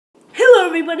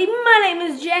everybody, my name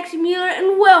is Jackson Mueller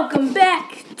and welcome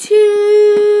back to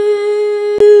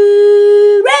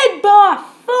Red Bar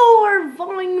 4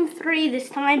 Volume 3, this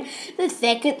time the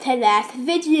second to last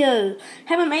video.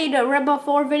 Haven't made a Red Bar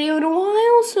 4 video in a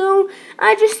while, so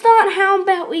I just thought, how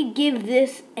about we give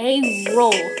this a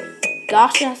roll?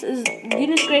 Gosh, that is,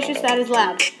 goodness gracious, that is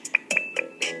loud.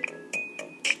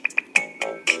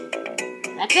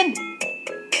 That's it.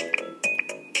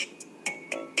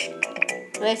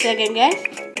 Wait a second, guys.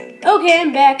 Okay,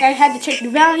 I'm back. I had to check the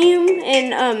volume,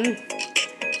 and,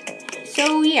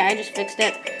 so, yeah, I just fixed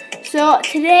it. So,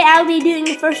 today I'll be doing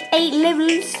the first 8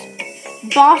 levels.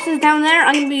 Bosses down there,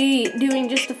 I'm going to be doing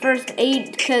just the first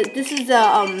 8, because this is,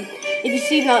 if you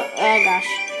see the, oh gosh,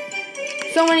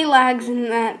 so many lags in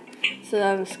that, so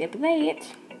I'm going to skip that.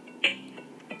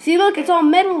 See, look, it's all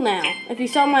metal now. If you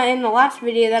saw in the last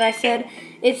video that I said,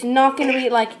 it's not going to be,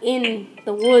 like, in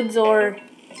the woods or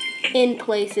in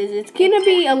places. It's going to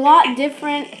be a lot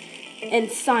different and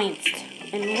scienced.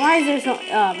 And why is there so,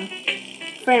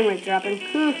 frame rate dropping?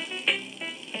 Okay,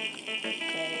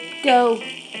 go.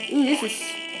 Ooh, this is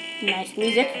nice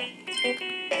music.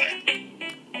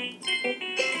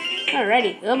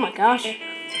 Alrighty, oh my gosh.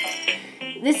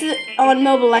 This is on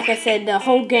mobile, like I said, the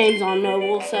whole game's on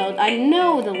mobile, so I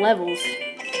know the levels.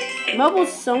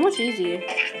 Mobile's so much easier.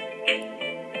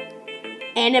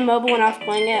 And in mobile, when I was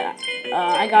playing it,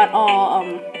 I got all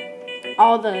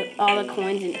the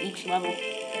coins in each level.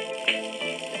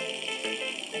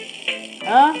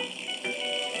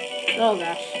 Oh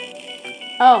gosh.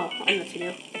 Oh, I know what to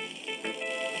do.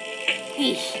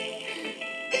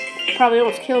 Eesh. Probably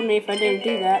almost killed me if I didn't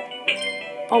do that.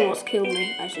 Almost killed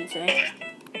me, I should say.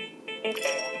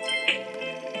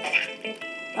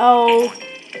 Oh,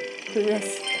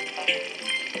 this.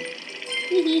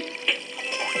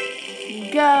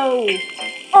 Go.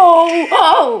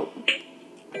 Oh.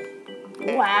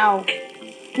 Wow.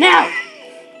 Now.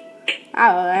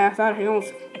 Oh, I thought he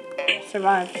almost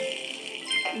survived.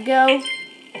 Go.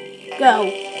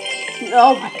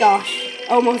 Oh my gosh.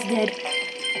 Almost dead.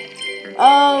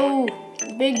 Oh.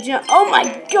 Big jump. Oh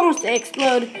my gosh, they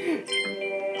explode.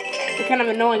 They're kind of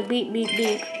annoying. Beep, beep,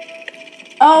 beep.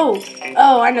 Oh,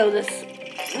 I know this.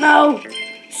 No.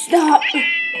 Stop.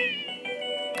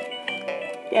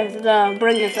 Yeah, let's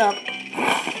bring this up.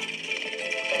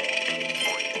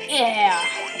 Yeah.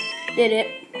 Did it.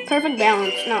 Perfect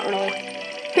balance. Not really.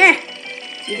 Heh.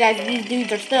 You guys, these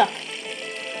dudes are stuck.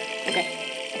 Okay.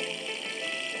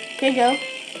 Okay, go.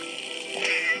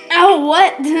 Oh,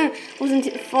 what?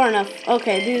 Wasn't far enough.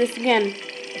 Okay, do this again.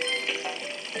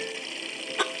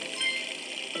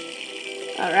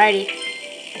 Alrighty.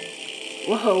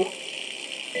 Whoa.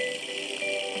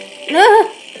 Ah!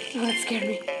 Oh, that scared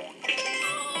me.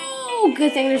 Oh,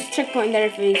 good thing there's a checkpoint there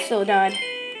if we still died.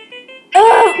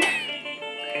 Oh!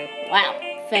 Wow,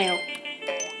 fail.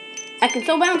 I can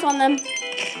still bounce on them.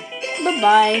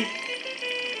 Bye-bye.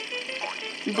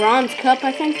 Bronze cup,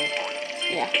 I think.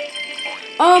 Yeah.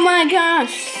 Oh my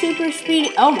gosh, super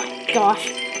speedy. Oh my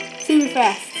gosh, super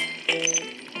fast.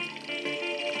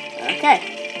 Okay,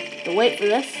 so wait for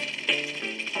this.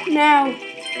 Now.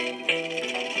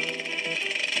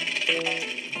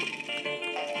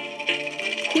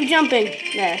 Keep jumping.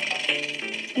 There.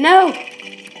 No.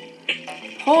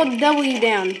 Hold W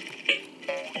down.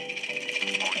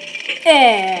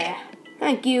 Yeah.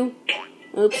 Thank you.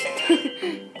 Oops.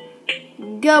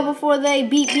 Go before they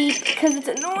beep beep because it's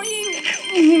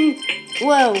annoying.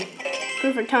 Whoa.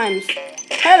 Perfect times.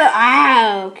 Hello.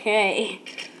 Ah, okay.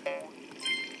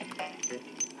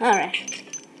 Alright.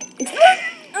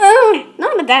 Oh,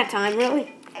 not at that time,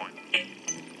 really.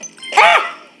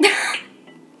 Ah!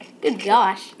 Good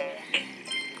gosh.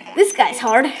 This guy's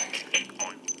hard.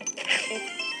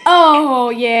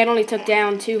 Oh, yeah, it only took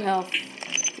down 2 health.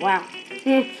 Wow.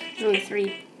 There's only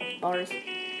 3 bars.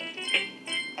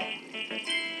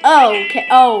 Oh, okay.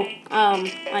 Oh,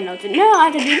 I know what to do. No, I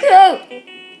have to do that.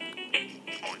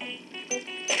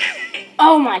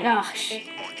 Oh my gosh.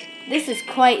 This is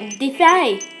quite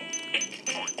defy.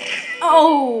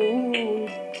 Oh.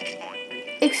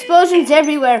 Explosions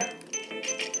everywhere.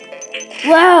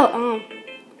 Wow.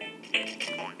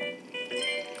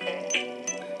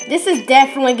 This is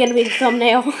definitely going to be the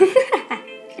thumbnail.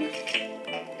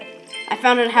 I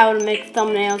found out how to make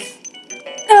thumbnails.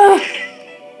 Ugh.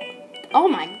 Oh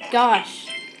my gosh.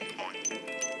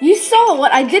 You saw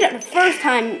what I did it the first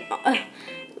time,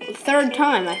 3rd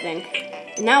time, I think.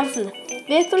 And now this is the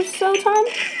 5th or so time?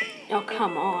 Oh,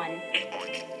 come on.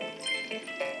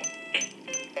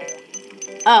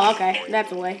 Oh, okay,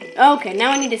 that's a way. Okay,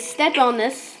 now I need to step on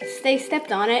this, stay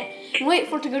stepped on it, and wait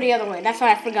for it to go the other way. That's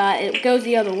what I forgot. It goes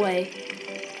the other way.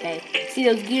 Okay, see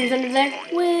those gears under there?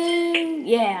 Woo!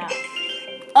 Yeah.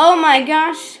 Oh my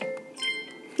gosh.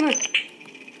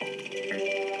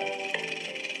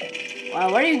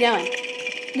 Wow, where are you going?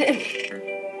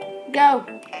 Go.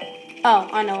 Oh,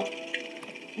 I know.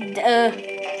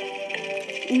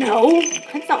 No,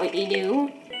 that's not what you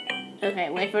do. Okay,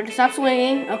 wait for it to stop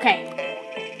swinging. Okay.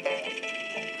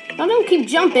 Don't keep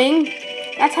jumping.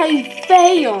 That's how you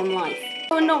fail in life.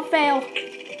 Oh, and don't fail.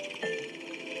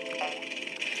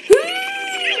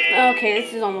 Okay,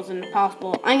 this is almost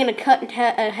impossible. I'm gonna cut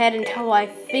ahead until I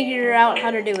figure out how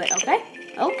to do it, okay?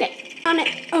 Okay. On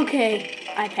it. Okay,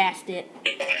 I passed it.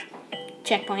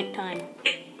 Checkpoint time.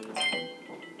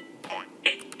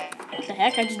 What the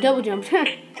heck? I just double jumped.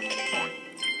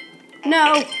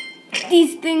 No!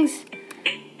 These things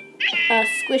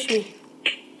squish me.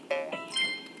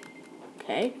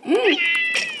 Okay.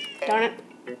 Darn it.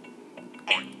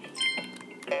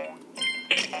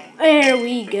 There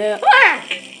we go. Ah!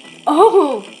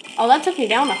 Oh, that took me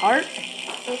down the heart.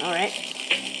 All right.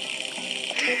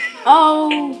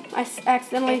 Oh, I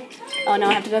accidentally. Oh no,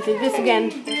 I have to go through this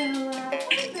again.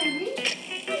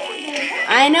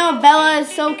 I know, Bella is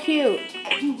so cute.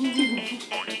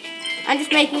 I'm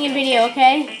just making a video,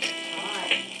 okay?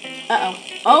 Uh-oh.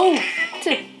 Oh!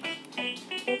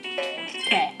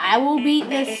 Okay, I will beat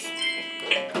this.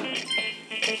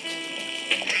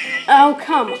 Oh,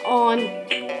 come on.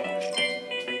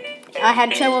 I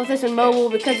had trouble with this in mobile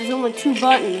because there's only 2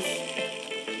 buttons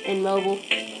in mobile.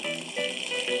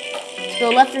 Go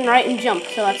left and right and jump,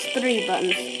 so that's 3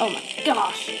 buttons. Oh my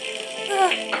gosh.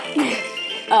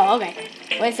 Oh, okay.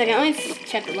 Wait a second, let me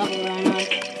check the level I'm on.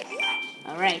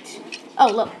 Alright.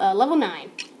 Oh, level 9.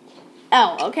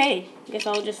 Oh, okay. Guess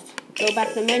I'll just go back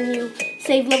to the menu,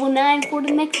 save level 9 for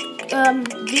the next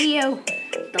video.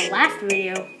 The last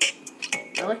video.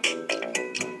 Really?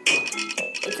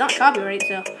 It's not copyright,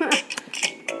 so.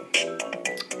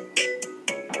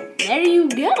 There you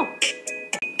go.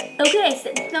 Okay,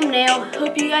 set the thumbnail.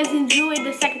 Hope you guys enjoyed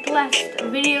the second to last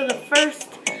video, the first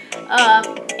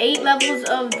 8 levels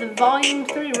of the Volume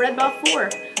 3 Red Ball 4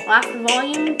 last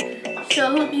volume. So I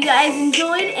hope you guys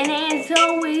enjoyed, and as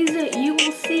always, you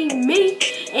will see me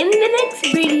in the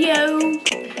next video.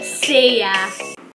 See ya.